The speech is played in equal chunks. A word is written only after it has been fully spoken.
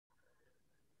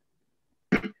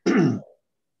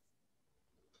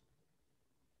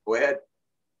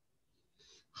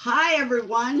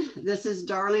everyone. This is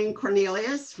Darlene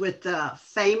Cornelius with the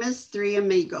famous Three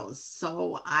Amigos.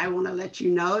 So I want to let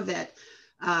you know that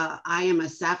I am a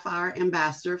Sapphire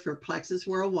ambassador for Plexus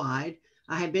Worldwide.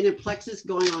 I have been in Plexus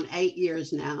going on 8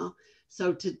 years now.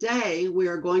 So today we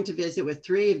are going to visit with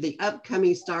three of the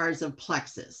upcoming stars of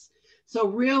Plexus. So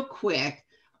real quick,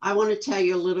 I want to tell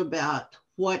you a little about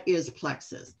what is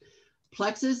Plexus.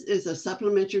 Plexus is a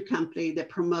supplementary company that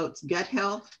promotes gut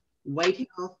health, weight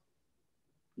health,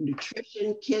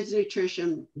 nutrition, kids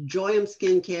nutrition, Joyum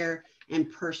skincare,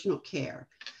 and personal care.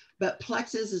 But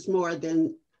Plexus is more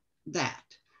than that.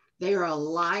 They are a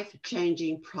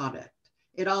life-changing product.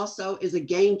 It also is a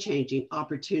game-changing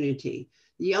opportunity.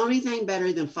 The only thing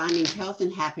better than finding health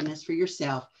and happiness for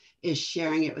yourself is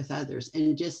sharing it with others.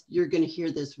 And just, you're going to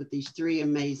hear this with these three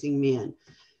amazing men.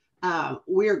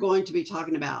 We're going to be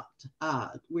talking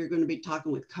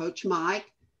with Coach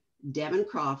Mike, Devin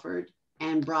Crawford,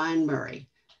 and Brian Murray.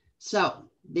 So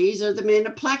these are the men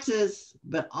of Plexus,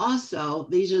 but also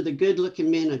these are the good looking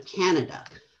men of Canada.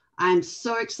 I'm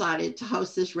so excited to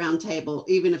host this roundtable,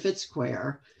 even if it's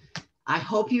square. I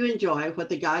hope you enjoy what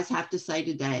the guys have to say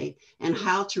today and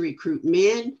how to recruit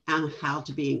men and how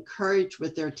to be encouraged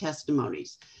with their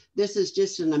testimonies. This is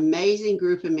just an amazing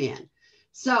group of men.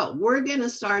 So we're going to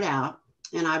start out,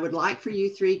 and I would like for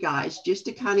you three guys just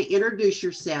to kind of introduce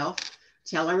yourself,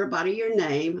 tell everybody your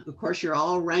name. Of course, you're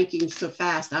all ranking so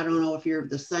fast. I don't know if you're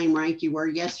the same rank you were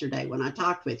yesterday when I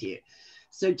talked with you.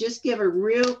 So just give a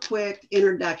real quick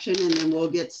introduction and then we'll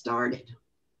get started.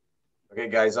 Okay,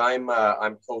 guys, I'm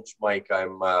Coach Mike.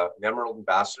 I'm an Emerald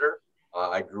Ambassador.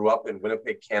 I grew up in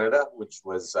Winnipeg, Canada, which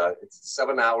was it's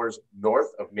 7 hours north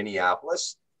of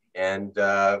Minneapolis. And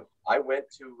I went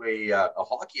to a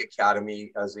hockey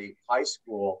academy as a high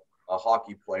school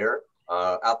hockey player,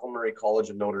 Athol Murray College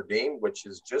of Notre Dame, which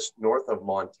is just north of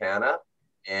Montana.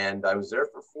 And I was there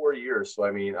for 4 years. So,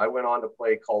 I mean, I went on to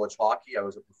play college hockey. I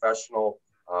was a professional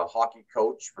hockey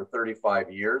coach for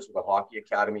 35 years with a hockey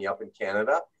academy up in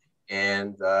Canada.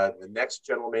 And the next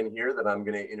gentleman here that I'm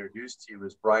going to introduce to you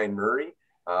is Brian Murray.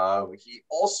 He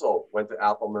also went to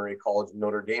Athol Murray College of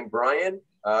Notre Dame. Brian,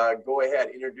 go ahead,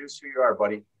 introduce who you are,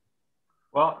 buddy.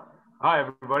 Well, hi,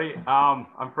 everybody.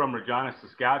 I'm from Regina,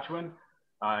 Saskatchewan.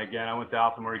 Again, I went to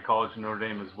Athol Murray College of Notre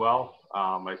Dame as well.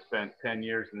 I spent 10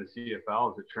 years in the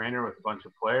CFL as a trainer with a bunch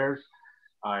of players.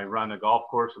 I run a golf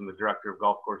course. I'm the director of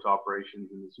golf course operations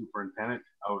and the superintendent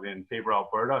out in Faber,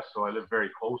 Alberta. So I live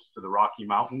very close to the Rocky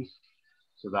Mountains.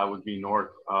 So that would be north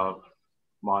of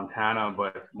Montana,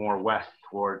 but more west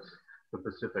towards the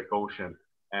Pacific Ocean.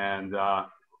 And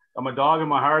I'm a dog in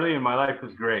my Harley, and my life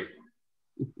is great.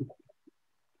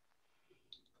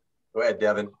 Go ahead,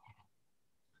 Devin.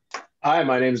 Hi,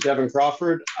 my name is Devin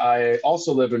Crawford. I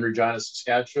also live in Regina,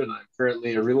 Saskatchewan. I'm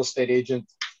currently a real estate agent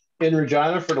in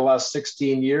Regina for the last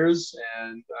 16 years,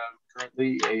 and I'm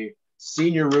currently a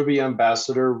senior Ruby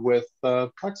ambassador with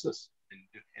Plexus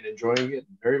and enjoying it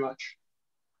very much.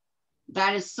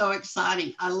 That is so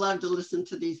exciting. I love to listen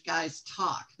to these guys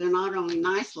talk. They're not only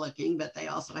nice looking, but they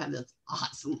also have this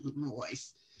awesome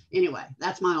voice. Anyway,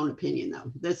 that's my own opinion,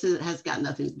 though. Has got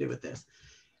nothing to do with this.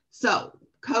 So,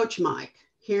 Coach Mike,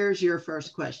 here's your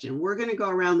first question. We're going to go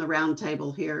around the round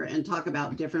table here and talk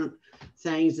about different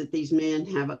things that these men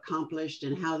have accomplished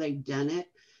and how they've done it.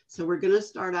 So we're going to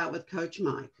start out with Coach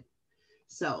Mike.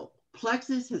 So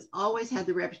Plexus has always had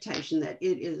the reputation that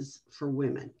it is for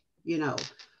women, you know,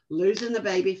 losing the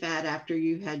baby fat after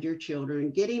you had your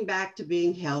children, getting back to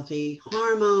being healthy,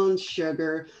 hormones,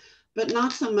 sugar, but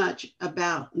not so much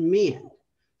about men.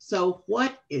 So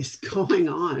what is going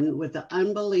on with the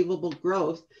unbelievable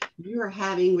growth you're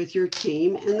having with your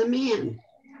team and the men?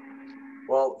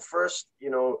 Well, first,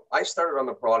 you know, I started on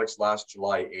the products last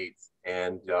July 8th.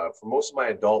 And for most of my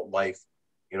adult life,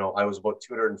 you know, I was about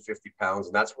 250 pounds.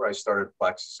 And that's where I started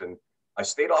Plexus. And I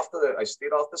stayed off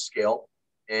the scale.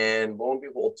 And lo and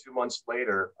behold, 2 months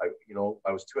later,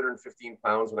 I was 215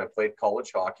 pounds when I played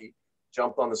college hockey.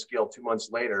 Jumped on the scale 2 months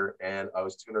later, and I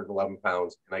was 211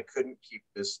 pounds, and I couldn't keep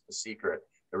this a secret.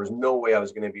 There was no way I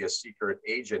was going to be a secret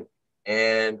agent.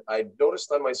 And I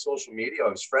noticed on my social media, I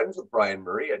was friends with Brian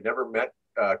Murray. I'd never met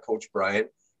Coach Brian,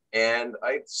 and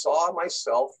I saw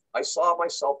myself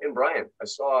in Brian. I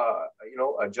saw,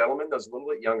 a gentleman that was a little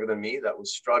bit younger than me that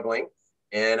was struggling.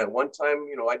 And at one time,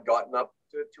 I'd gotten up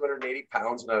to 280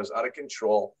 pounds, and I was out of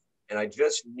control. And I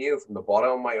just knew from the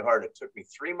bottom of my heart, it took me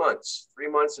 3 months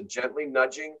of gently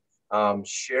nudging,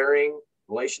 sharing,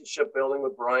 relationship building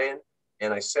with Brian.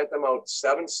 And I sent them out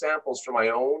 7 samples for my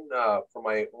own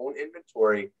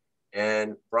inventory.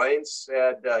 And Brian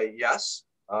said, yes.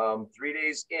 3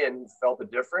 days in, felt the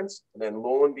difference. And then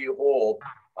lo and behold,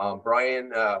 Brian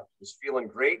was feeling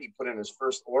great. He put in his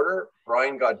first order.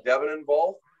 Brian got Devin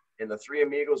involved, and the three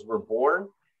Amigos were born.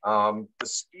 The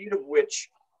speed of which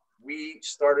we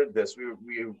started this,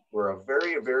 we were a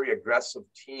very, very aggressive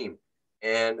team.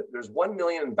 And there's 1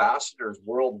 million ambassadors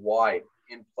worldwide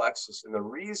in Plexus. And the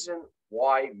reason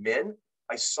why men,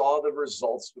 I saw the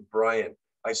results with Brian.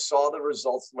 I saw the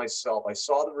results myself. I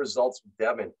saw the results with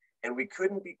Devin, and we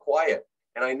couldn't be quiet.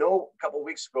 And I know a couple of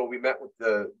weeks ago, we met with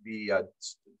the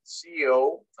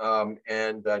CEO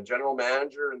and general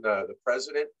manager and the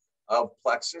president of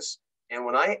Plexus. And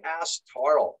when I asked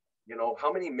Tarl, you know,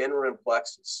 how many men were in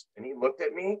Plexus? And he looked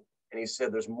at me and he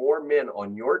said, there's more men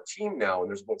on your team now. And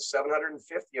there's about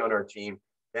 750 on our team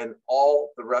than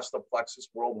all the rest of Plexus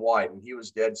worldwide. And he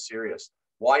was dead serious.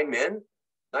 Why men?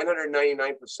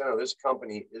 999% of this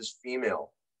company is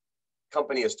female.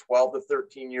 Company is 12 to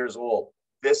 13 years old.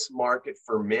 This market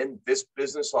for men, this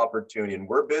business opportunity, and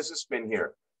we're businessmen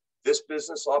here. This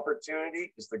business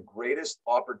opportunity is the greatest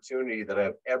opportunity that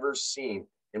I've ever seen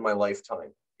in my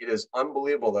lifetime. It is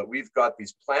unbelievable that we've got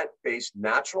these plant-based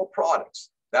natural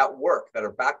products that work, that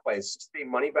are backed by a 60-day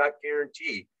money-back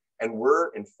guarantee. And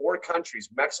we're in 4 countries,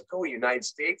 Mexico, United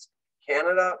States,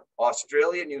 Canada,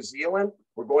 Australia, New Zealand.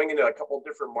 We're going into a couple of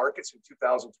different markets in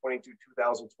 2022,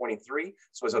 2023.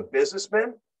 So as a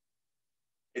businessman,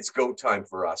 it's go time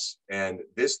for us. And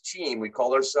this team, we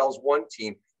call ourselves one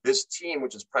team. This team,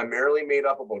 which is primarily made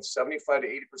up of about 75 to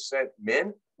 80%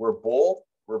 men, we're bold,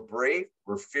 we're brave,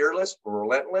 we're fearless, we're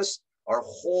relentless. Our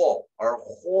whole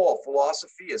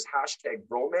philosophy is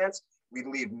 #bromance. We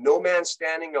leave no man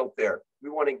standing out there. We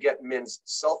want to get men's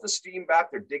self-esteem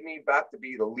back, their dignity back, to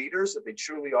be the leaders that they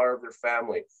truly are of their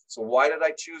family. So why did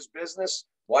I choose business?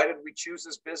 Why did we choose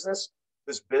this business?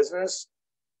 This business,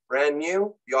 brand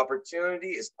new. The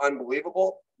opportunity is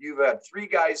unbelievable. You've had 3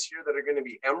 guys here that are going to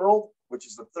be Emerald, which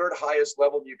is the 3rd highest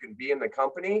level you can be in the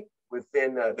company.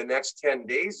 Within the next 10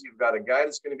 days, you've got a guy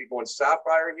that's going to be going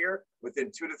Sapphire here.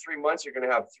 Within 2 to 3 months, you're going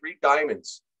to have 3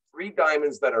 diamonds. 3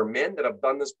 diamonds that are men that have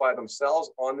done this by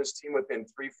themselves on this team within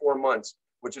 3-4 months,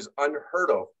 which is unheard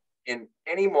of in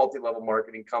any multi-level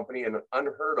marketing company, and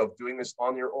unheard of doing this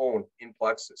on your own in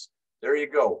Plexus. There you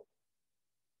go.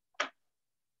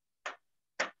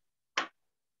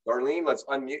 Darlene, let's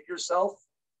unmute yourself.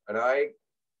 And I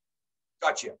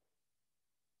got you.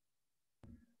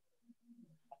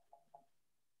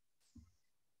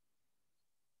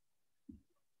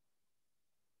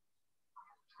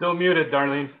 Still muted,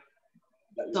 Darlene.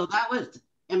 So that was,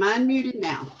 am I unmuted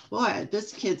now? Boy,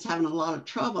 this kid's having a lot of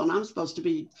trouble and I'm supposed to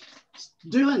be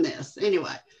doing this.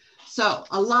 Anyway, so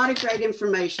a lot of great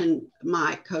information,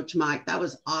 Mike, Coach Mike. That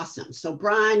was awesome. So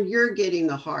Brian, you're getting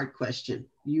the hard question.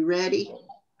 You ready?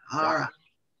 All right.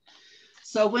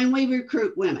 So when we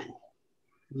recruit women,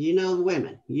 you know the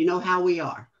women, you know how we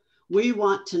are. We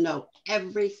want to know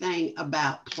everything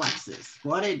about Plexus,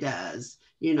 what it does,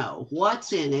 you know,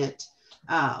 what's in it,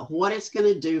 what it's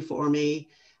going to do for me.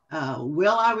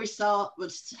 Will I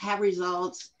have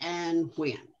results, and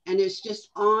when? And it's just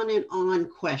on and on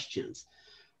questions.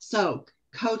 So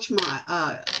Coach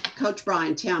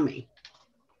Brian, tell me,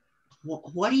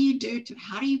 what do you do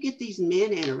how do you get these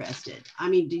men interested? I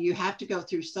mean, do you have to go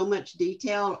through so much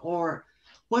detail, or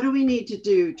what do we need to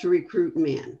do to recruit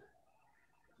men?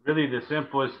 Really, the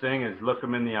simplest thing is look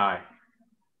them in the eye.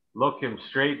 Look him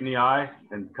straight in the eye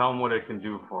and tell him what it can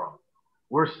do for him.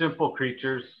 We're simple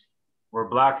creatures. We're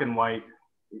black and white.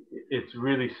 It's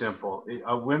really simple.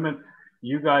 Women,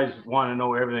 you guys want to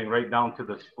know everything right down to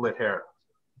the split hair.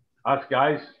 Us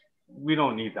guys, we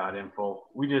don't need that info.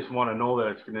 We just want to know that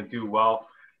it's going to do well.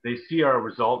 They see our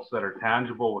results that are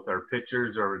tangible with our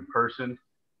pictures or in person.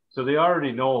 So they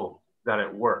already know that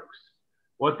it works.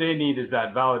 What they need is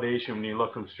that validation when you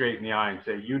look them straight in the eye and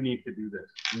say, you need to do this,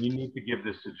 and you need to give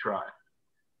this a try.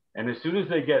 And as soon as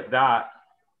they get that,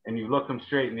 and you look them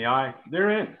straight in the eye,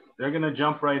 they're in. They're going to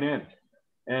jump right in.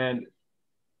 And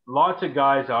lots of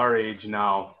guys our age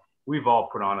now, we've all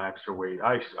put on extra weight.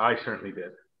 I certainly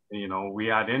did. You know, we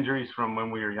had injuries from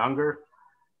when we were younger,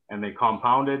 and they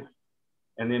compounded,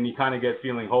 and then you kind of get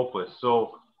feeling hopeless.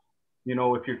 So, you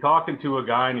know, if you're talking to a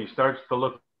guy and he starts to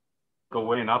look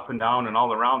away and up and down and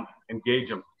all around, engage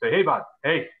him. Say, hey, bud,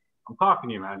 hey, I'm talking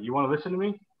to you, man. You want to listen to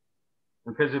me?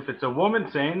 Because if it's a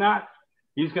woman saying that,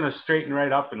 he's going to straighten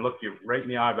right up and look you right in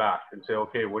the eye back and say,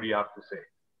 okay, what do you have to say?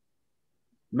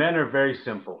 Men are very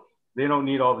simple. They don't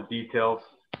need all the details.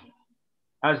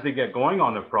 As they get going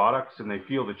on their products and they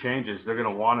feel the changes, they're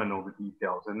going to want to know the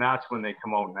details. And that's when they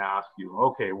come out and ask you,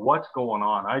 okay, what's going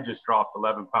on? I just dropped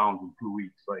 11 pounds in 2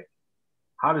 weeks. Like,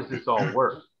 how does this all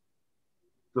work?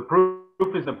 The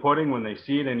proof is the pudding when they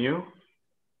see it in you.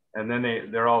 and then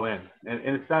they're all in. And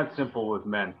it's not simple with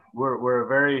men. We're a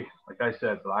very, like I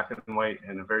said, black and white,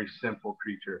 and a very simple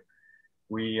creature.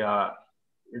 We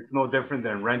it's no different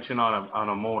than wrenching on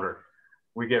a motor.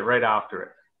 We get right after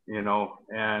it, you know.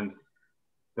 And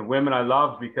the women I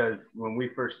love, because when we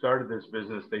first started this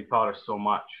business, they taught us so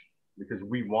much because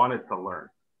we wanted to learn.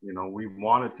 You know, we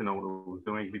wanted to know what we were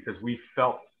doing because we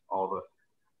felt all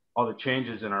the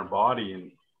changes in our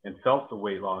body and felt the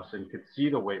weight loss and could see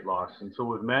the weight loss. And so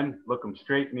with men, look them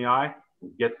straight in the eye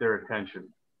and get their attention.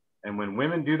 And when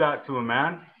women do that to a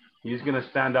man, he's going to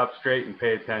stand up straight and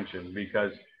pay attention,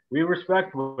 because we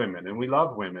respect women and we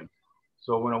love women.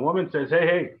 So when a woman says,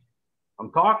 hey,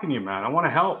 I'm talking to you, man, I want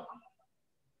to help,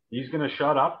 he's going to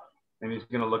shut up and he's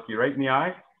going to look you right in the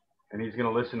eye and he's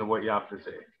going to listen to what you have to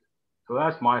say. So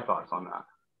that's my thoughts on that.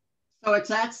 So it's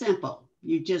that simple.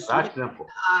 You just look That's simple. in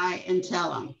the eye and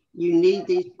tell them you need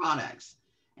these products.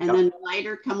 And then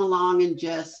later come along and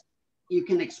just, you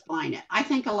can explain it. I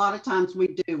think a lot of times we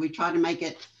try to make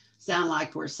it sound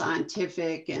like we're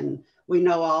scientific and we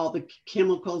know all the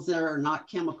chemicals that are not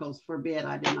chemicals, forbid,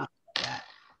 I did not say that.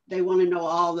 They want to know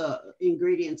all the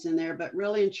ingredients in there, but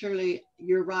really and truly,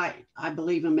 you're right. I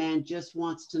believe a man just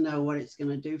wants to know what it's going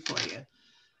to do for you.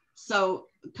 So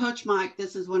Coach Mike,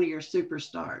 this is one of your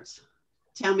superstars.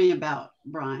 Tell me about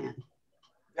Brian.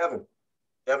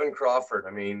 Devin Crawford.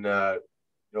 I mean, you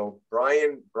know,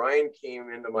 Brian came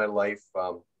into my life,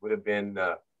 would have been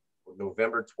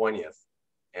November 20th.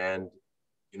 And,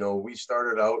 you know, we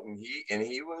started out and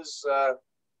he was, I'm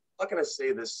not going to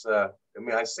say this, I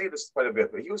mean, I say this quite a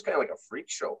bit, but he was kind of like a freak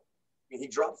show. I mean, he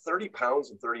dropped 30 pounds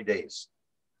in 30 days.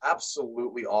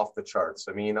 Absolutely off the charts.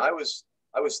 I mean, I was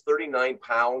 39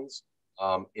 pounds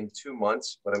in 2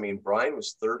 months, but I mean, Brian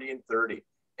was 30 and 30.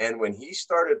 And when he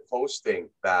started posting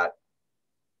that,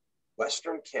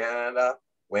 Western Canada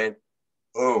went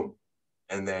boom.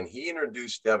 And then he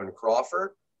introduced Devin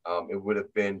Crawford. It would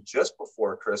have been just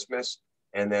before Christmas.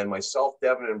 And then myself,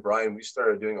 Devin, and Brian, we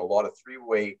started doing a lot of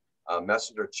three-way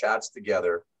messenger chats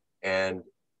together. And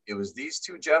it was these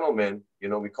two gentlemen, you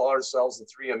know, we call ourselves the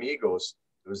three Amigos.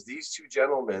 It was these two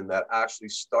gentlemen that actually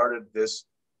started this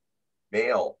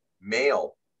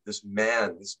this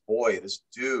man, this boy, this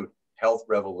dude health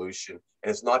revolution. And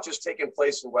it's not just taking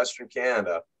place in Western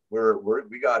Canada.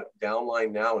 We got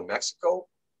downline now in Mexico,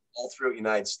 all throughout the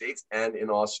United States and in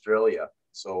Australia.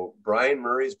 So Brian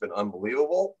Murray's been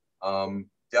unbelievable.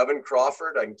 Devin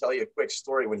Crawford, I can tell you a quick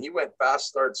story. When he went Fast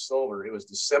Start Silver, it was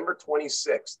December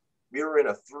 26th. We were in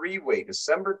a three-way,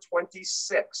 December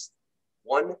 26th,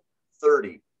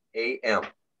 1:30 a.m.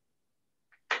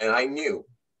 And I knew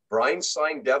Brian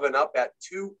signed Devin up at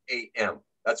 2 a.m.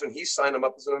 That's when he signed him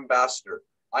up as an ambassador.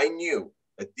 I knew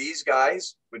that these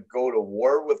guys would go to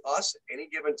war with us at any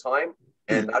given time.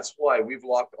 And that's why we've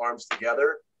locked arms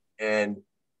together. And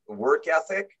the work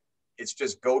ethic, it's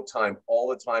just go time all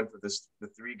the time for the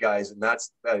three guys. And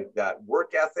that's that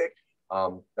work ethic,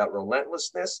 that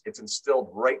relentlessness, it's instilled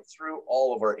right through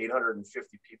all of our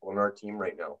 850 people on our team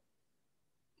right now.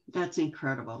 That's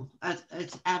incredible.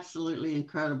 It's absolutely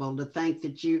incredible to think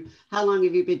that how long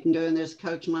have you been doing this,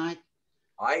 Coach Mike?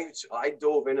 I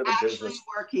dove into the business.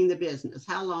 Working the business.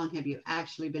 How long have you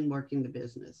actually been working the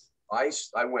business?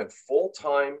 I went full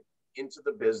time into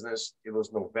the business. It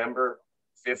was November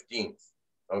 15th.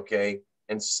 Okay.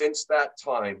 And since that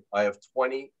time, I have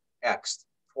 20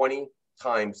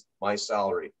 times my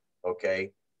salary.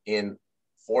 Okay. In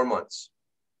 4 months.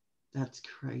 That's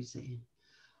crazy.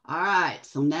 All right.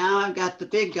 So now I've got the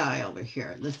big guy over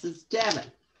here. This is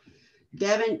Devin.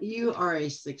 Devin, you are a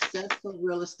successful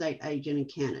real estate agent in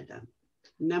Canada.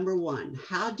 Number one,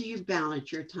 how do you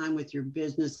balance your time with your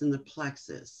business in the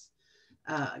Plexus?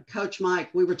 Coach Mike,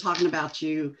 we were talking about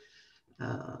you.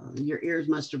 Your ears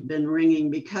must have been ringing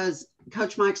because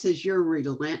Coach Mike says you're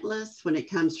relentless when it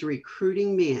comes to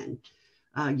recruiting men.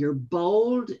 You're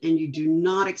bold and you do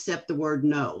not accept the word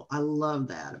no. I love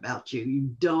that about you.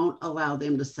 You don't allow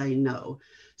them to say no.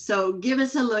 So give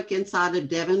us a look inside of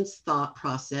Devin's thought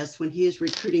process when he is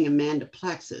recruiting a man to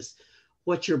Plexus.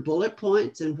 What's your bullet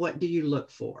points and what do you look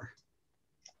for?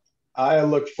 I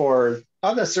look for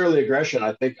not necessarily aggression.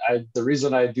 I think the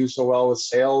reason I do so well with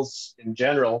sales in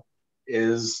general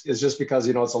is just because,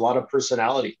 you know, it's a lot of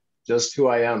personality, just who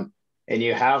I am. And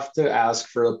you have to ask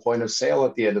for a point of sale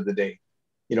at the end of the day.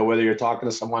 You know, whether you're talking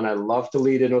to someone, I love to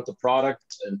lead in with the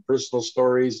product and personal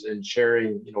stories and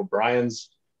sharing, you know,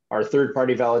 our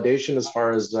third-party validation as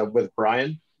far as with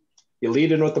Brian. You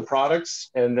lead in with the products,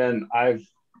 and then I've,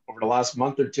 over the last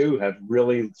month or two, have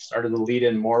really started to lead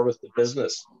in more with the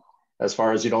business as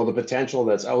far as, you know, the potential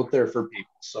that's out there for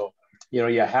people. So, you know,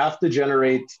 you have to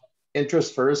generate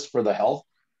interest first for the health,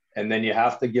 And then you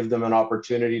have to give them an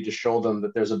opportunity to show them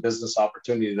that there's a business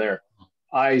opportunity there.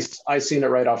 I seen it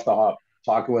right off the hop.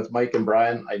 Talking with Mike and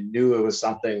Brian, I knew it was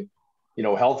something,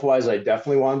 health-wise, I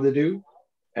definitely wanted to do.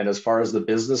 And as far as the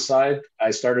business side,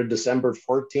 I started December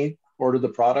 14th, ordered the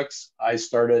products. I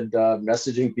started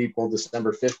messaging people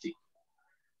December 15th.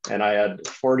 And I had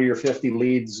 40 or 50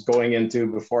 leads going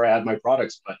into before I had my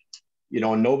products. But,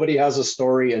 nobody has a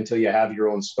story until you have your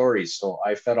own stories. So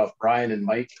I fed off Brian and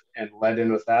Mike and led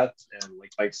in with that. And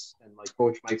like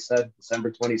Coach Mike said,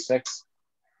 December 26th,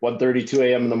 1:32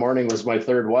 a.m. in the morning was my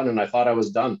third one. And I thought I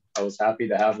was done. I was happy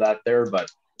to have that there, but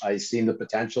I seen the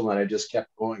potential and I just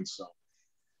kept going. So,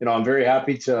 I'm very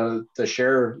happy to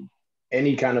share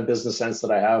any kind of business sense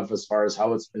that I have as far as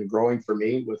how it's been growing for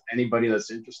me with anybody that's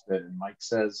interested. And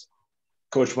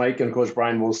Coach Mike and Coach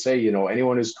Brian will say,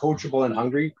 anyone who's coachable and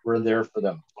hungry, we're there for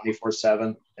them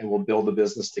 24/7 and we'll build the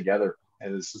business together.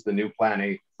 And this is the new plan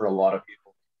A for a lot of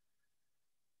people.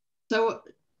 So,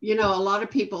 a lot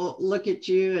of people look at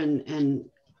you and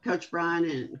Coach Brian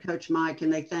and Coach Mike,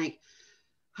 and they think,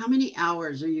 how many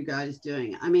hours are you guys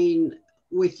doing? I mean,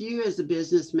 with you as a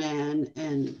businessman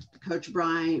and Coach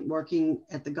Brian working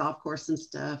at the golf course and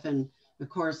stuff, and of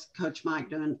course, Coach Mike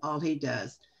doing all he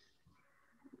does,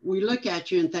 we look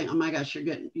at you and think, oh my gosh,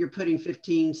 you're putting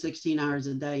 15, 16 hours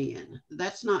a day in.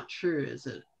 That's not true, is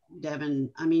it,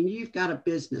 Devin? I mean, you've got a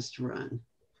business to run.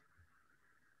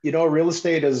 Real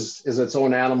estate is its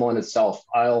own animal in itself.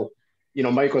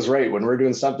 Mike was right. When we're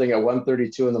doing something at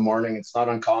 1:32 in the morning, it's not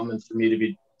uncommon for me to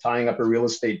be tying up a real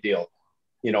estate deal,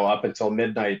 up until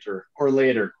midnight or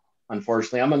later.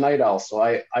 Unfortunately, I'm a night owl, so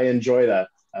I enjoy that.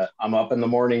 I'm up in the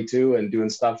morning too and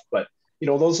doing stuff, but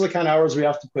those are the kind of hours we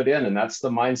have to put in, and that's the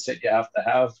mindset you have to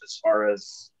have. As far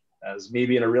as me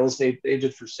being a real estate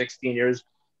agent for 16 years,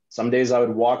 some days I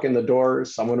would walk in the door,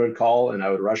 someone would call, and I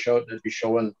would rush out and be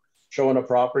showing a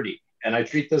property. And I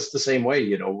treat this the same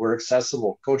way. We're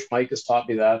accessible. Coach Mike has taught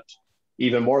me that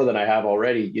even more than I have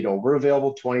already. We're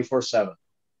available 24/7.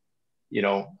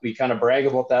 We kind of brag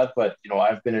about that, but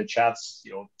I've been in chats,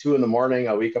 2 in the morning.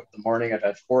 I wake up in the morning. I've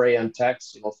had 4 a.m.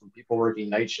 texts, from people working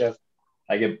night shift.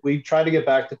 We try to get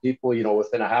back to people,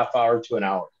 within a half hour to an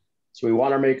hour. So we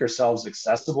want to make ourselves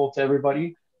accessible to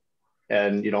everybody.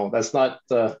 And, that's not,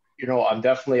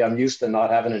 I'm used to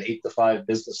not having an 8 to 5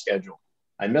 business schedule.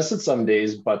 I miss it some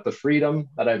days, but the freedom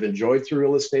that I've enjoyed through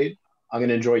real estate, I'm going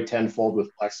to enjoy tenfold with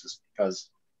Plexus,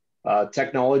 because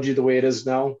technology the way it is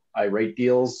now, I write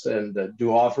deals and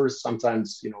do offers,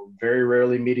 sometimes, very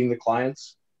rarely meeting the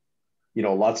clients,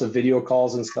 lots of video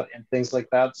calls and stuff and things like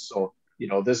that. So,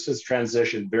 this has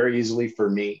transitioned very easily for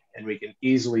me, and we can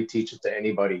easily teach it to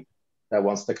anybody that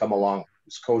wants to come along,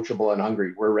 who's coachable and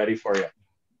hungry. We're ready for you.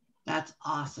 That's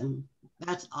awesome.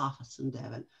 That's awesome,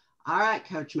 Devin. All right,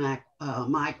 Coach Mike,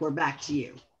 we're back to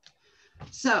you.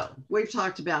 So we've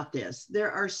talked about this.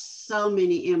 There are so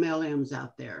many MLMs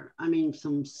out there. I mean,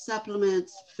 some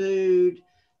supplements, food,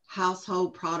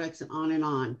 household products, and on and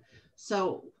on.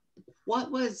 So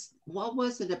what was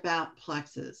it about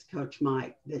Plexus, Coach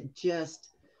Mike, that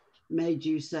just made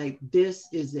you say, this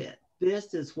is it?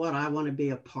 This is what I want to be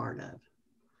a part of?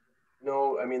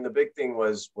 No, I mean, the big thing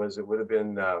was it would have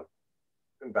been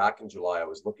back in July. I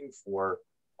was looking for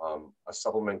a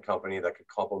supplement company that could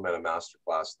complement a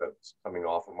masterclass that's coming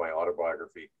off of my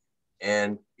autobiography.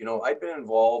 And, I'd been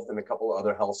involved in a couple of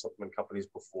other health supplement companies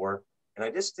before, and I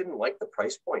just didn't like the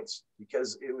price points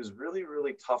because it was really,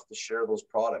 really tough to share those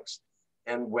products.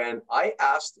 And when I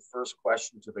asked the first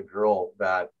question to the girl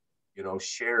that,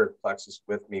 shared Plexus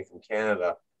with me from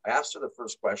Canada, I asked her the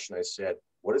first question. I said,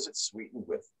 what is it sweetened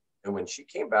with? And when she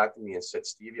came back to me and said,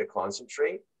 stevia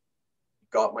concentrate,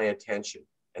 it got my attention.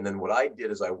 And then what I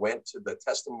did is I went to the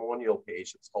testimonial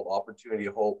page. It's called Opportunity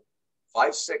of Hope.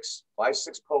 5-6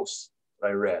 posts that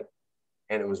I read.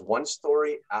 And it was one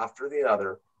story after the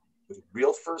other with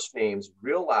real first names,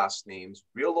 real last names,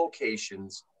 real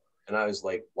locations. And I was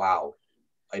like, wow,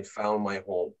 I'd found my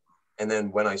home. And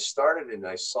then when I started and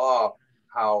I saw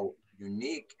how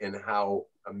unique and how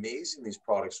amazing these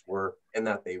products were, and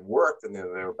that they worked, and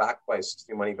then they were backed by a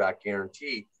 60 money back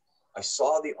guarantee, I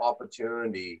saw the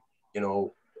opportunity,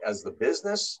 as the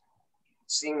business,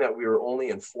 seeing that we were only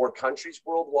in 4 countries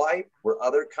worldwide, where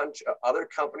other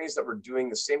companies that were doing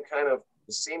the same kind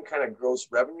of gross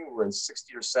revenue were in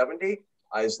 60 or 70.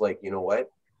 I was like, you know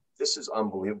what? This is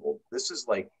unbelievable. This is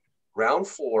like ground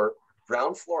floor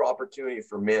opportunity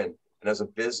for men. And as a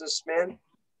businessman,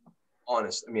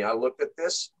 honest, I mean, I looked at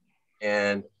this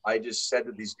and I just said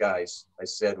to these guys, I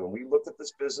said, when we looked at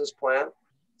this business plan,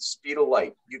 speed of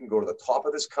light, you can go to the top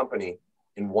of this company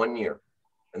in 1 year.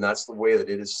 And that's the way that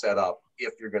it is set up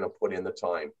if you're going to put in the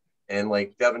time. And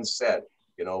like Devin said,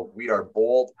 you know, we are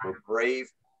bold, we're brave.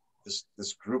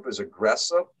 This group is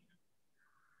aggressive.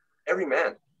 Every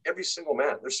man, every single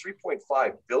man. There's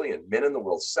 3.5 billion men in the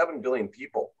world, 7 billion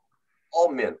people.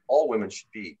 All men, all women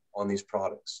should be on these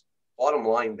products. Bottom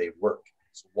line, they work.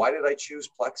 So why did I choose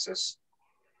Plexus?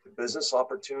 The business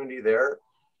opportunity there,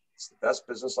 it's the best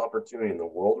business opportunity in the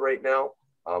world right now.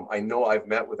 I know I've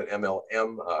met with an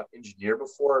MLM engineer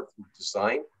before who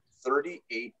designed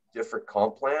 38 different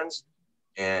comp plans,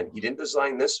 and he didn't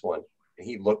design this one. And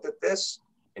he looked at this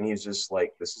and he was just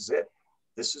like, this is it.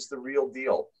 This is the real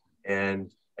deal.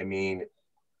 And I mean,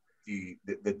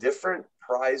 the different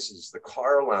prizes, the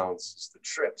car allowances, the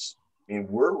trips, I mean,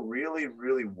 we're really,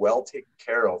 really well taken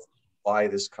care of by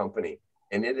this company.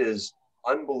 And it is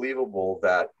unbelievable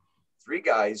that 3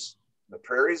 guys in the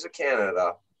prairies of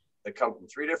Canada that come from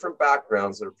 3 different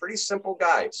backgrounds that are pretty simple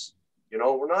guys. You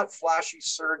know, we're not flashy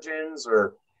surgeons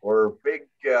or big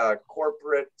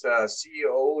corporate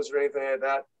CEOs or anything like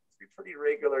that. 3 pretty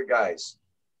regular guys.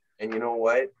 And you know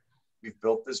what? We've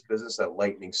built this business at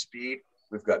lightning speed.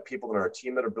 We've got people in our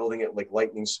team that are building it like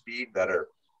lightning speed, that are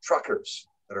truckers,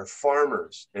 that are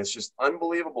farmers. And it's just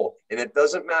unbelievable. And it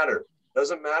doesn't matter. It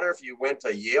doesn't matter if you went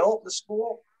to Yale, the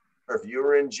school, or if you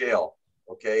were in jail,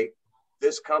 okay?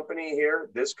 This company here,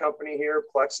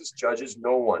 Plexus, judges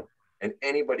no one. And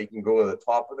anybody can go to the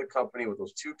top of the company with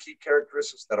those 2 key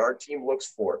characteristics that our team looks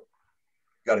for.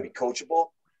 You got to be coachable.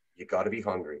 You got to be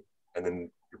hungry. And then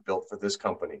you're built for this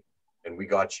company. And we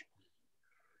got you.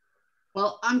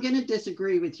 Well, I'm going to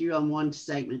disagree with you on one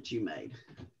statement you made.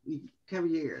 You cover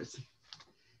your ears.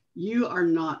 You are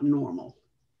not normal.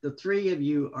 The 3 of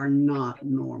you are not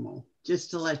normal.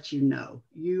 Just to let you know,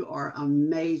 you are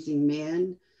amazing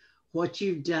men. What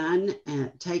you've done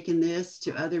and taken this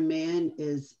to other men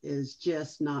is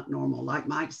just not normal. Like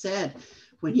Mike said,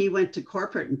 when he went to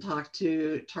corporate and talked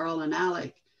to Tarl and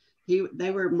Alec,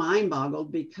 they were mind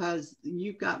boggled because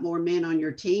you've got more men on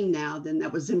your team now than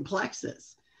that was in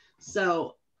Plexus.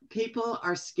 So people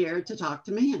are scared to talk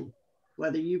to men,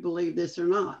 whether you believe this or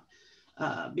not,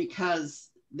 because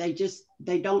they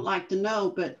don't like to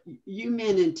know, but you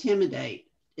men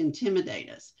intimidate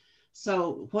us.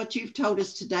 So what you've told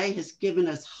us today has given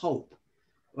us hope.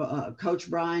 Coach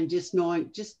Brian, just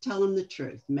tell them the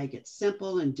truth, make it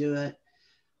simple and do it.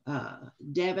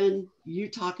 Devin, you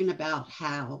talking about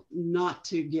how not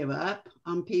to give up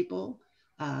on people.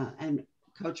 And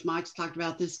Coach Mike's talked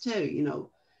about this too. You know,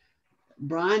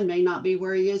 Brian may not be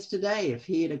where he is today if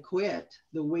he had quit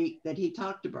the week that he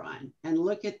talked to Brian. And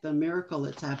look at the miracle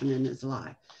that's happened in his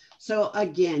life. So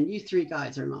again, you 3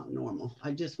 guys are not normal.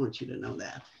 I just want you to know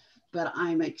that. But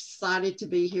I'm excited to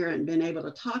be here and been able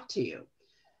to talk to you.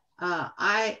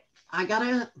 I got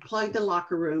to plug the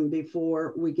locker room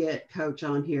before we get Coach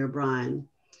on here, Brian.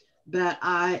 But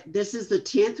this is the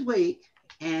 10th week,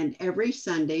 and every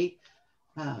Sunday,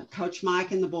 Coach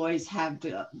Mike and the boys have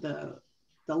the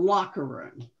locker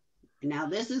room. Now,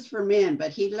 this is for men,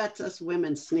 but he lets us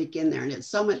women sneak in there, and it's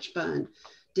so much fun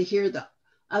to hear the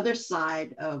other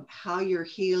side of how you're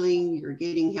healing, you're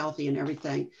getting healthy and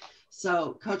everything.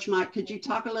 So, Coach Mike, could you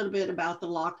talk a little bit about the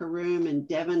locker room, and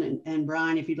Devin and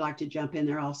Brian, if you'd like to jump in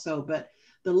there also. But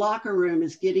the locker room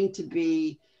is getting to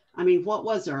be, I mean, what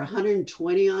was there,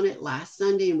 120 on it last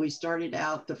Sunday? And we started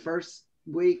out, the first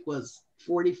week was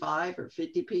 45 or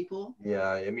 50 people. Yeah,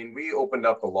 I mean, we opened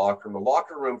up the locker room. The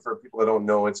locker room, for people that don't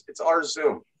know, it's our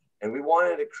Zoom. And we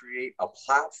wanted to create a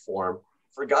platform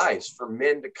for guys, for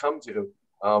men to come to,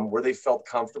 where they felt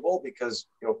comfortable, because,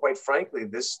 you know, quite frankly,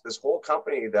 this whole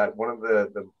company, that one of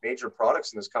the major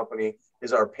products in this company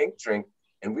is our pink drink,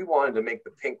 and we wanted to make the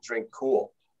pink drink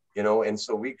cool, you know. And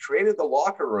so we created the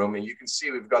locker room, and you can see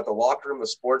we've got the locker room, the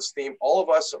sports theme. All of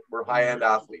us were high-end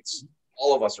athletes.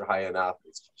 All of us are high-end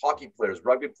athletes, hockey players,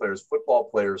 rugby players, football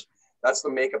players. That's the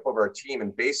makeup of our team.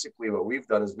 And basically what we've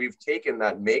done is we've taken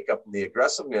that makeup and the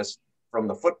aggressiveness from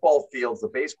the football fields, the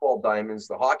baseball diamonds,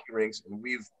 the hockey rinks, and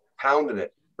we've pounded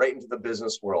it right into the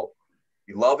business world.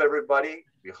 We love everybody.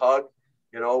 We hug,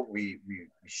 you know, we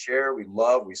share, we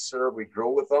love, we serve, we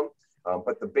grow with them.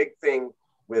 But the big thing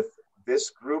with this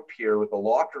group here, with the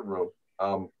locker room,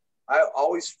 I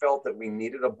always felt that we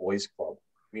needed a boys club.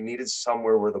 We needed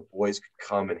somewhere where the boys could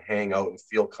come and hang out and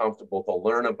feel comfortable to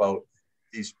learn about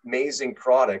these amazing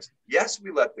products. Yes,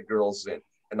 we let the girls in.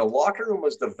 And the locker room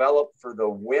was developed for the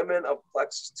women of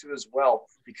Plexus too as well,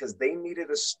 because they needed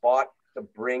a spot to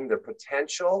bring their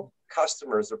potential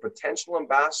customers, their potential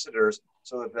ambassadors,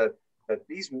 so that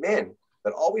these men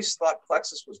that always thought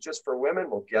Plexus was just for women,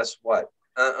 well, guess what?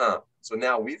 So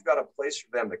now we've got a place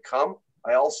for them to come.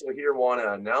 I also here want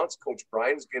to announce Coach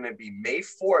Brian's going to be May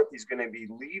 4th. He's going to be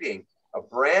leading a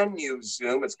brand new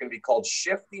Zoom. It's going to be called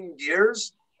Shifting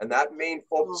Gears. And that main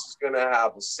focus is going to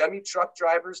have the semi-truck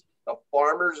drivers, the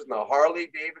farmers, and the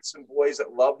Harley-Davidson boys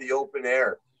that love the open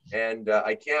air. And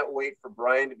I can't wait for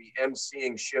Brian to be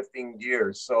emceeing Shifting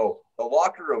Gears. So the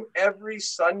locker room every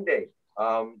Sunday,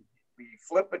 we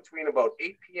flip between about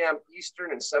 8 p.m.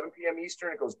 Eastern and 7 p.m.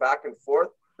 Eastern. It goes back and forth.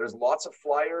 There's lots of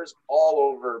flyers all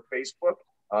over Facebook.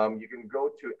 You can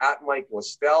go to @Mike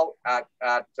Listell, at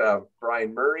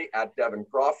Brian Murray, at Devin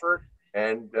Crawford,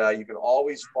 and you can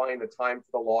always find a time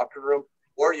for the locker room,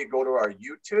 or you go to our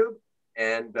YouTube,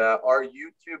 and our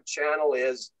YouTube channel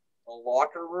is The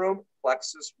Locker Room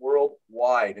Plexus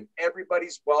Worldwide, and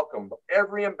everybody's welcome.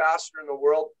 Every ambassador in the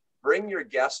world, bring your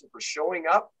guests, and for showing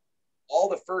up, all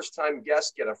the first-time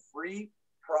guests get a free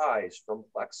prize from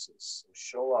Plexus. So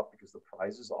show up because the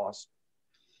prize is awesome.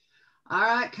 All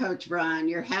right, Coach Brian,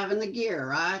 you're having the gear,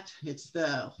 right? It's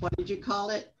the, what did you call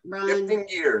it, Brian? Shifting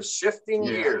gears, shifting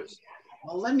gears.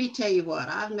 Well, let me tell you what,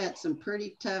 I've met some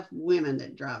pretty tough women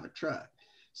that drive a truck.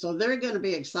 So they're going to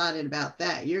be excited about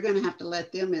that. You're going to have to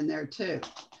let them in there too.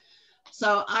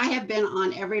 So I have been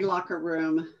on every locker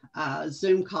room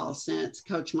Zoom call since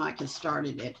Coach Mike has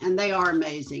started it, and they are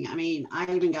amazing. I mean,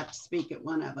 I even got to speak at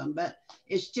one of them, but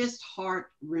it's just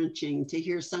heart-wrenching to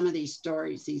hear some of these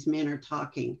stories these men are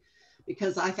talking,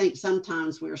 because I think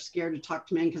sometimes we're scared to talk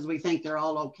to men because we think they're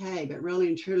all okay, but really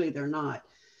and truly they're not.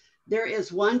 There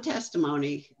is one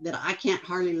testimony that I can't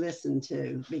hardly listen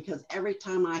to because every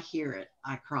time I hear it,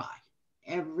 I cry,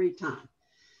 every time.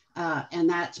 And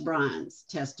that's Brian's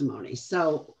testimony.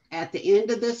 So at the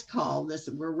end of this call,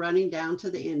 we're running down to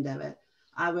the end of it.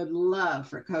 I would love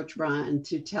for Coach Brian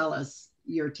to tell us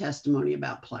your testimony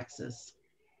about Plexus.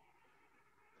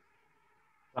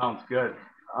 Sounds good.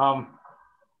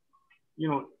 You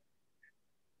know,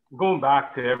 going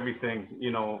back to everything,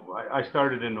 you know, I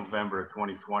started in November of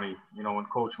 2020, you know, when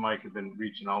Coach Mike had been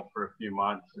reaching out for a few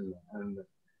months, and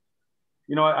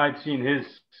you know, I'd seen his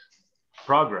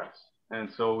progress. And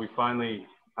so we finally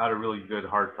had a really good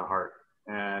heart-to-heart.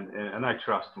 And I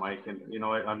trust Mike. And, you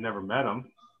know, I've never met him,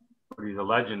 but he's a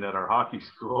legend at our hockey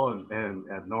school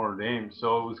and at Notre Dame.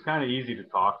 So it was kind of easy to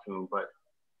talk to him. But,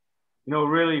 you know,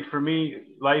 really for me,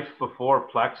 life before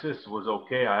Plexus was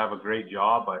okay. I have a great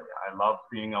job. I love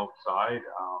being outside.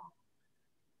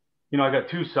 You know, I got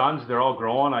two sons. They're all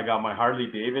growing. I got my Harley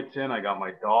Davidson. I got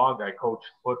my dog. I coached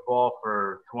football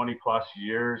for 20 plus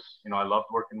years. You know, I loved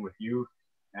working with youth.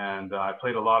 And I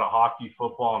played a lot of hockey,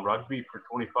 football, and rugby for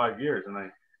 25 years. And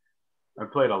I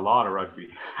played a lot of rugby.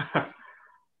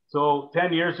 So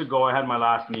 10 years ago, I had my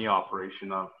last knee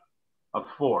operation of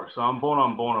 4. So I'm bone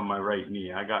on bone on my right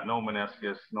knee. I got no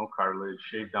meniscus, no cartilage,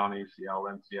 shaved down ACL,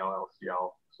 MCL, LCL.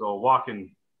 So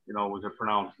walking, you know, was a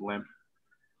pronounced limp.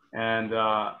 And,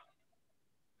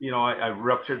 you know, I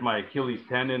ruptured my Achilles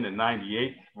tendon in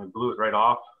 98. I blew it right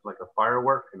off like a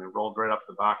firework, and it rolled right up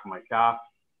the back of my calf.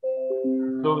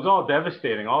 So it was all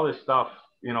devastating. All this stuff,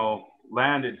 you know,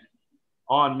 landed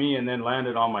on me and then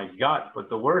landed on my gut.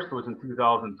 But the worst was in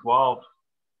 2012,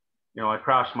 you know, I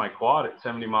crashed my quad at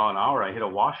 70 mile an hour. I hit a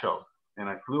washout and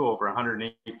I flew over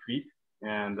 108 feet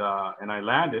and I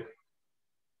landed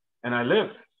and I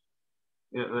lived.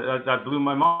 That blew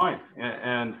my mind.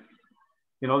 And,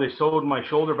 you know, they sewed my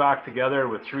shoulder back together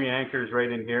with 3 anchors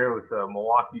right in here with a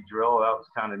Milwaukee drill. That was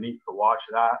kind of neat to watch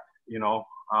that, you know.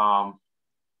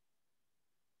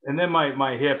 And then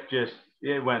my hip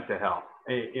it went to hell.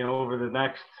 You know, over the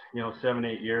next, you know,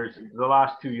 7-8 years, the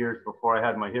last 2 years before I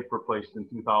had my hip replaced in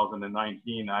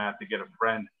 2019, I had to get a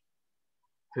friend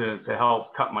to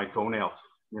help cut my toenails.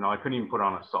 You know, I couldn't even put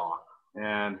on a sock.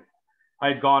 And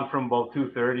I'd gone from about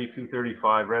 230,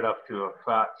 235, right up to a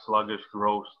fat, sluggish,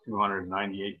 gross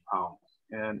 298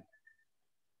 pounds.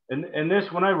 And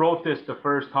this, when I wrote this the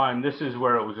first time, this is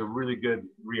where it was a really good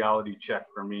reality check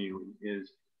for me.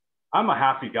 Is I'm a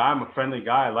happy guy. I'm a friendly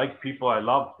guy. I like people. I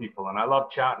love people. And I love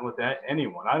chatting with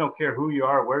anyone. I don't care who you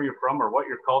are, where you're from, or what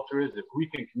your culture is. If we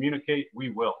can communicate, we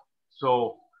will.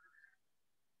 So,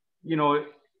 you know,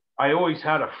 I always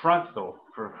had a front, though,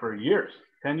 for years,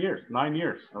 10 years, 9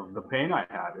 years of the pain I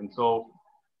had. And so,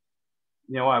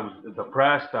 you know, I was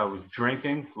depressed. I was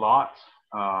drinking lots.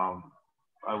 I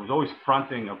was always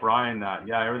fronting a Brian that,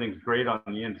 yeah, everything's great on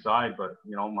the inside, but,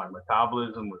 you know, my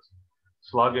metabolism was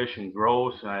sluggish and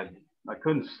gross, and I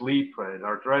couldn't sleep. I had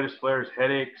arthritis flares,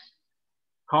 headaches,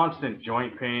 constant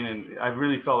joint pain, and I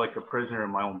really felt like a prisoner in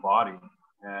my own body.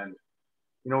 And,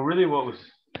 you know, really what was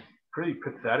pretty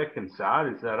pathetic and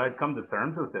sad is that I'd come to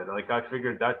terms with it. Like, I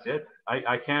figured that's it.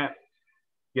 I can't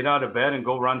get out of bed and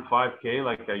go run 5K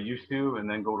like I used to and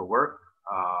then go to work.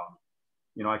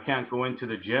 You know, I can't go into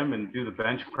the gym and do the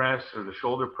bench press or the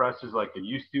shoulder presses like I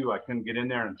used to. I couldn't get in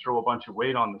there and throw a bunch of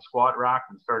weight on the squat rack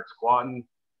and start squatting.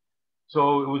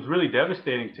 So it was really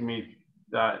devastating to me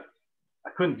that I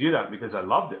couldn't do that because I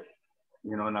loved it,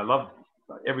 you know, and I loved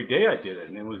every day I did it,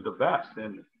 and it was the best.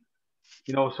 And,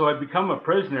 you know, so I'd become a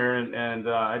prisoner, and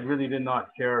I really did not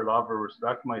care, love, or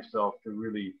respect myself to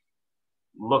really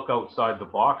look outside the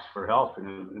box for help.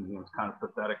 And it was kind of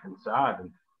pathetic and sad. And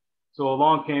so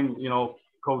along came, you know,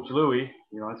 Coach Louis,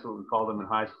 you know, that's what we called him in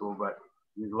high school, but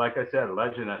he's, like I said, a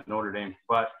legend at Notre Dame.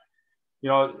 But, you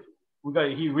know,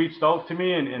 he reached out to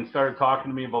me and started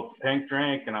talking to me about the pink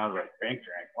drink. And I was like, pink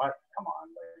drink? What? Come on,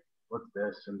 like, what's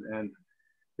this? And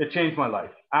it changed my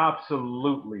life.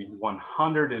 Absolutely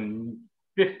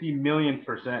 150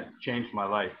 million% changed my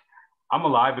life. I'm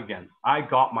alive again. I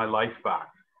got my life back.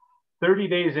 30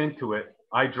 days into it,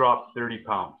 I dropped 30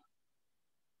 pounds.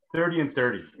 30 and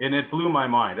 30. And it blew my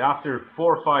mind. After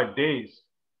 4 or 5 days,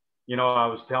 you know, I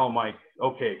was telling Mike,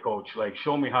 okay, coach, like,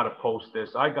 show me how to post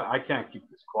this. I can't keep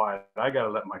this quiet. I got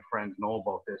to let my friends know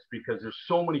about this, because there's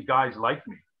so many guys like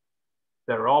me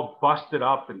that are all busted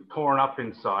up and torn up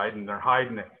inside, and they're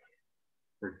hiding it.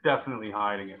 They're definitely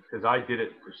hiding it, because I did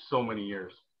it for so many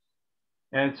years.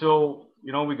 And so,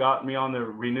 you know, we got me on the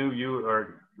Renew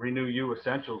You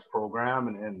Essentials program,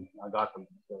 and I got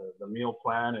the meal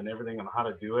plan and everything on how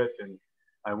to do it. And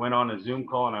I went on a Zoom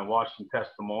call and I watched some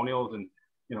testimonials, and,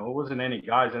 you know, it wasn't any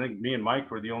guys. I think me and Mike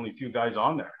were the only 2 guys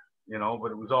on there, you know,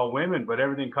 but it was all women, but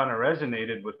everything kind of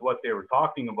resonated with what they were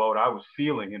talking about. I was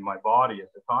feeling in my body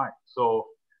at the time. So,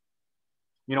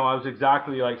 you know, I was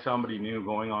exactly like somebody new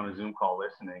going on a Zoom call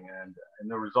listening, and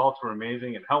the results were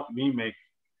amazing. It helped me make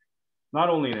not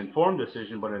only an informed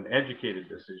decision, but an educated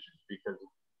decision, because,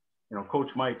 you know, Coach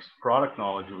Mike's product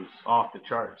knowledge was off the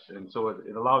charts. And so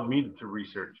it allowed me to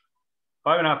research.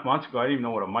 5.5 months ago, I didn't even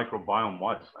know what a microbiome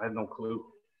was. I had no clue,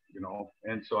 you know,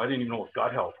 and so I didn't even know what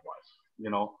gut health was, you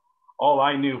know. All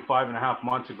I knew 5.5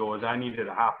 months ago was I needed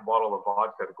a half a bottle of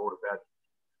vodka to go to bed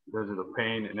because of the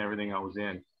pain and everything I was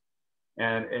in.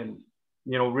 And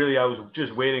you know, really, I was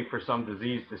just waiting for some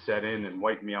disease to set in and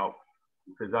wipe me out,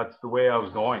 because that's the way I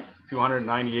was going.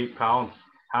 298 pounds,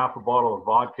 half a bottle of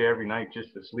vodka every night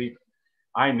just to sleep.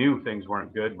 I knew things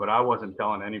weren't good, but I wasn't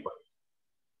telling anybody.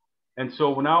 And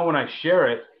so now when I share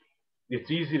it,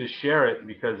 it's easy to share it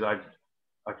because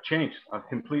I've changed. I've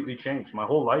completely changed. My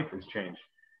whole life has changed.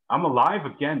 I'm alive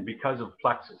again because of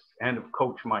Plexus and of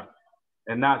Coach Mike.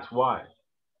 And that's why.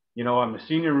 You know, I'm a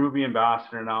senior Ruby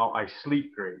ambassador now. I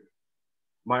sleep great.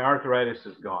 My arthritis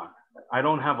is gone. I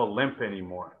don't have a limp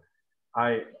anymore.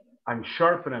 I'm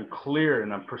sharp and I'm clear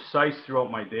and I'm precise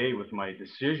throughout my day with my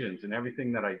decisions and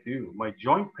everything that I do. My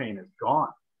joint pain is gone.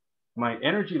 My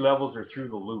energy levels are through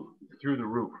the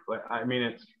roof. I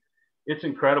mean, it's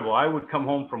incredible. I would come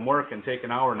home from work and take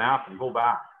an hour nap and go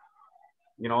back,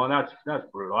 you know, and that's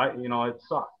brutal. You know, it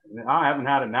sucks. I haven't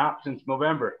had a nap since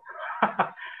November.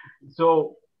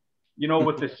 So, you know,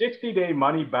 with the 60-day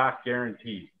money back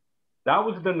guarantee, that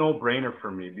was the no-brainer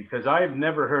for me, because I have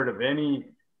never heard of any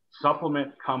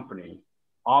supplement company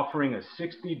offering a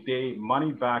 60-day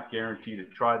money back guarantee to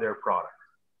try their product.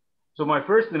 So my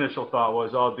first initial thought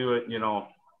was, I'll do it, you know,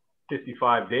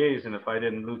 55 days. And if I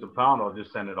didn't lose a pound, I'll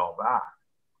just send it all back.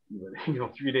 You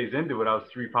know, 3 days into it, I was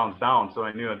 3 pounds down. So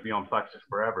I knew I'd be on Plexus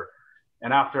forever.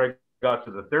 And after I got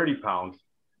to the 30 pounds,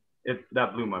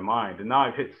 that blew my mind. And now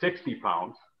I've hit 60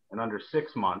 pounds in under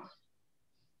 6 months.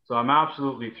 So I'm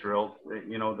absolutely thrilled.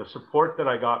 You know, the support that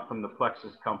I got from the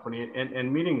Plexus company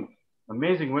and meeting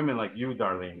amazing women like you,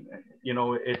 Darlene, you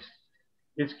know,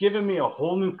 it's given me a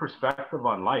whole new perspective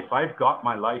on life. I've got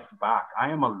my life back.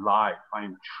 I am alive. I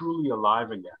am truly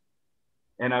alive again.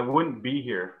 And I wouldn't be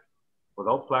here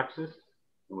without Plexus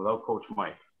and without Coach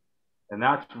Mike. And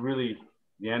that's really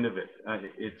the end of it.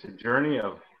 It's a journey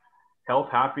of health,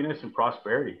 happiness, and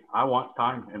prosperity. I want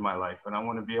time in my life, and I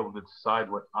want to be able to decide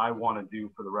what I want to do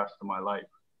for the rest of my life.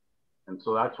 And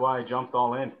so that's why I jumped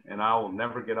all in, and I will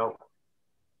never get out.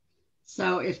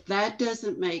 So if that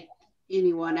doesn't make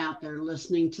anyone out there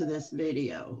listening to this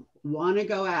video want to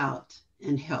go out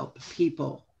and help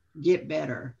people get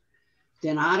better,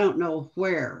 then I don't know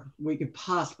where we could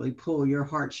possibly pull your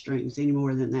heartstrings any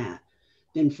more than that.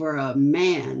 Than for a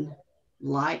man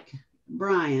like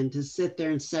Brian to sit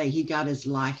there and say he got his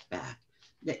life back.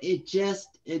 It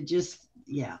just,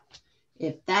 yeah.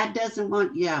 If that doesn't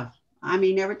want, yeah. I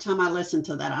mean, every time I listen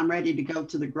to that, I'm ready to go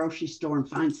to the grocery store and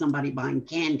find somebody buying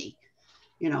candy,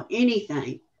 you know,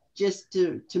 anything, just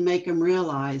to make them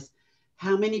realize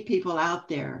how many people out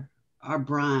there are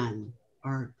Brian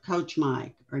or Coach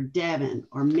Mike or Devin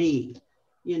or me,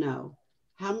 you know,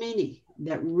 how many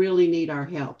that really need our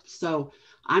help. So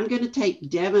I'm going to take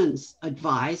Devin's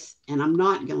advice, and I'm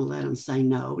not going to let him say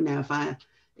no. Now, if I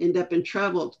end up in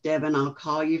trouble, Devin, I'll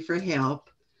call you for help.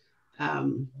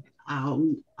 Um,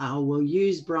 I will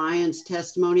use Brian's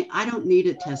testimony. I don't need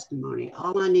a testimony.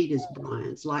 All I need is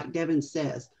Brian's. Like Devin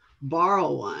says,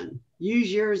 borrow one,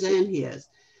 use yours and his.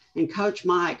 And Coach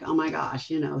Mike, oh my gosh,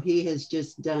 you know, he has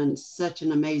just done such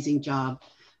an amazing job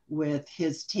with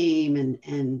his team,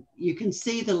 and you can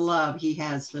see the love he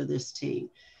has for this team.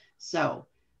 So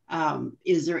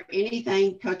is there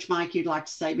anything, Coach Mike, you'd like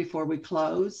to say before we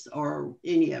close, or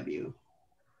any of you?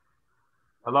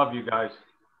 I love you guys.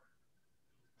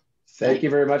 Thank you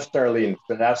very much, Darlene. It's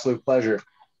been an absolute pleasure.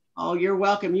 Oh, you're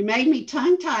welcome. You made me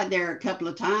tongue-tied there a couple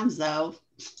of times, though.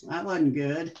 That wasn't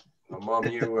good. Mom,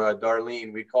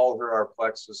 Darlene, we call her our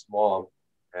Plexus mom,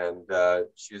 and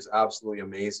she is absolutely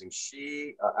amazing.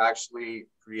 She actually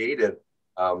created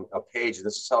a page.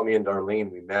 This is how me and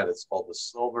Darlene, we met. It's called the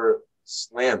Silver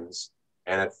Slims.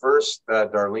 And at first,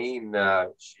 Darlene,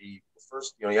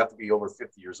 you have to be over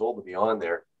 50 years old to be on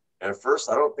there. And at first,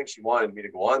 I don't think she wanted me to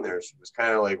go on there. She was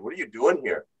kind of like, what are you doing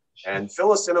here? And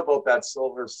fill us in about that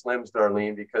Silver Slims,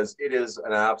 Darlene, because it is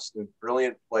an absolute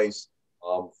brilliant place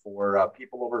for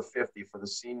people over 50, for the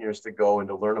seniors to go and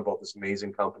to learn about this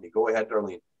amazing company. Go ahead,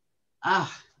 Darlene.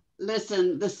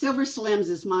 Listen, the Silver Slims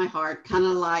is my heart, kind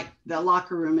of like the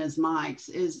locker room is Mike's.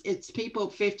 It's people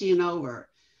 50 and over.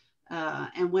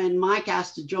 And when Mike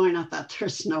asked to join, I thought,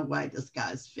 there's no way this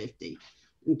guy's 50.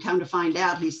 And come to find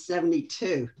out, he's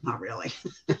 72. Not really.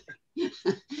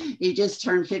 He just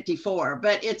turned 54.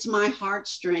 But it's my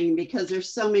heartstring, because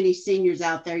there's so many seniors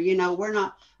out there. You know, we're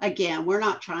not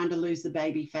trying to lose the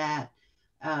baby fat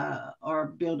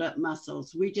or build up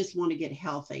muscles. We just want to get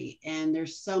healthy. And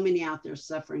there's so many out there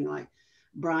suffering, like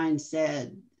Brian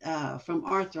said, from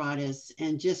arthritis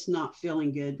and just not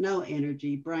feeling good, no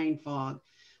energy, brain fog.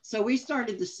 So we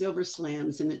started the Silver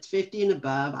Slims, and it's 50 and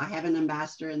above. I have an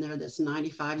ambassador in there that's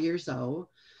 95 years old.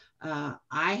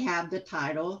 I have the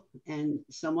title, and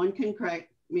someone can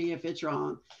correct me if it's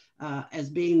wrong, as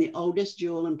being the oldest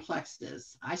jewel in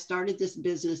Plexus. I started this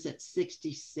business at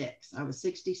 66. I was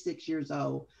 66 years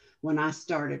old when I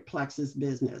started Plexus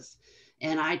business,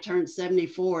 and I turned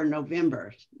 74 in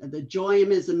November. The Joyum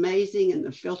is amazing, and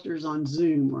the filters on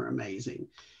Zoom were amazing.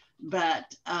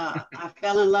 But I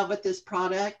fell in love with this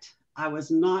product. I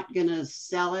was not going to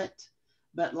sell it.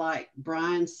 But like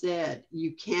Brian said,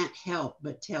 you can't help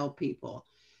but tell people.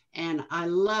 And I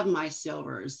love my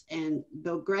silvers. And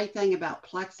the great thing about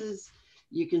Plexus,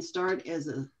 you can start as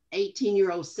an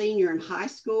 18-year-old senior in high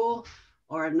school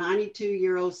or a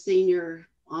 92-year-old senior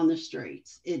on the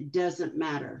streets. It doesn't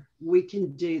matter. We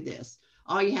can do this.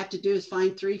 All you have to do is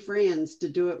find 3 friends to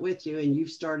do it with you, and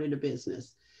you've started a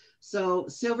business. So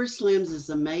Silver Slims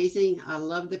is amazing. I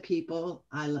love the people.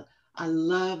 I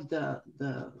love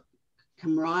the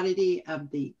camaraderie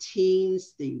of the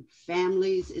teams, the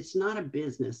families. It's not a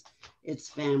business, it's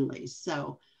families.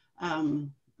 So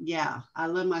yeah, I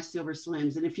love my Silver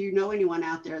Slims. And if you know anyone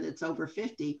out there that's over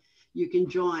 50, you can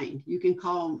join. You can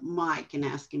call Mike and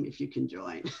ask him if you can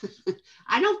join.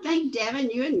 I don't think,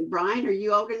 Devin, you and Brian, are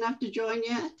you old enough to join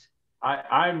yet?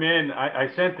 I'm in.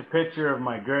 I sent a picture of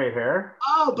my gray hair.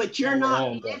 Oh, but you're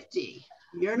not 50.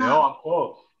 You're not. No, I'm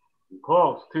close. I'm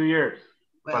close. 2 years.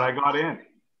 Well, but I got in.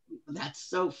 That's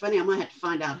so funny. I'm going to have to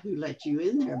find out who let you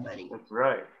in there, buddy. That's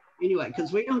right. Anyway,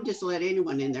 because we don't just let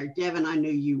anyone in there. Devin, I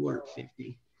knew you weren't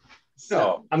 50. So.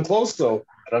 No, I'm close though.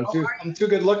 But I'm too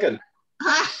good looking.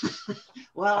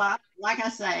 Well, like I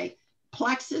say,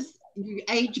 Plexus, you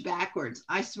age backwards.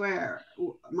 I swear,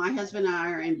 my husband and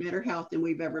I are in better health than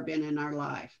we've ever been in our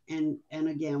life. And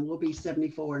again, we'll be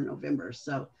 74 in November.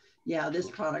 So yeah, this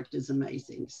product is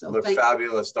amazing. So you look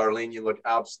fabulous, Darlene. You look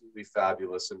absolutely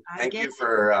fabulous. And thank you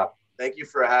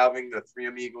for having the 3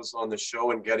 Amigos on the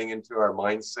show and getting into our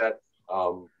mindset.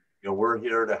 You know, we're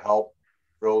here to help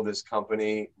grow this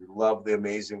company. We love the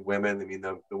amazing women. I mean,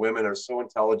 the women are so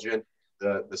intelligent.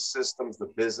 The systems, the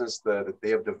business that they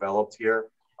have developed here,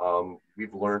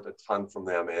 we've learned a ton from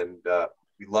them. And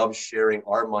we love sharing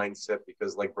our mindset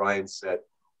because, like Brian said,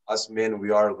 us men,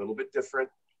 we are a little bit different,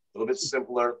 a little bit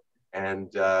simpler,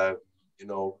 and, you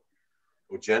know,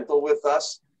 go gentle with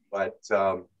us, but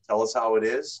tell us how it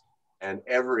is. And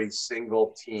every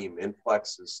single team in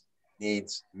Plexus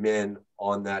needs men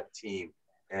on that team.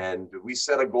 And we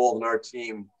set a goal in our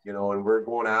team, you know, and we're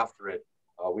going after it.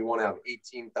 We want to have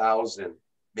 18,000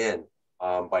 men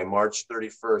by March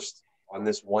 31st on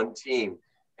this one team.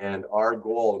 And our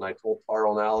goal, and I told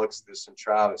Carl and Alex this and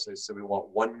Travis, I said we want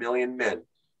 1 million men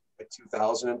by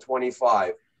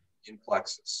 2025 in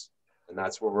Plexus. And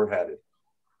that's where we're headed.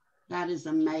 That is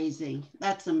amazing.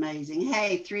 That's amazing.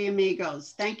 Hey, Three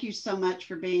Amigos, thank you so much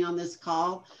for being on this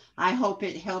call. I hope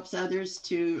it helps others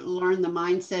to learn the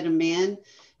mindset of men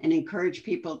and encourage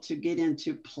people to get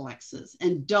into Plexus.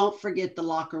 And don't forget the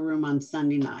locker room on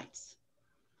Sunday nights.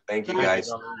 Thank you, guys.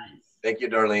 Darlene. Thank you,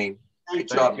 Darlene. Thank Good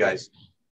you. job, guys.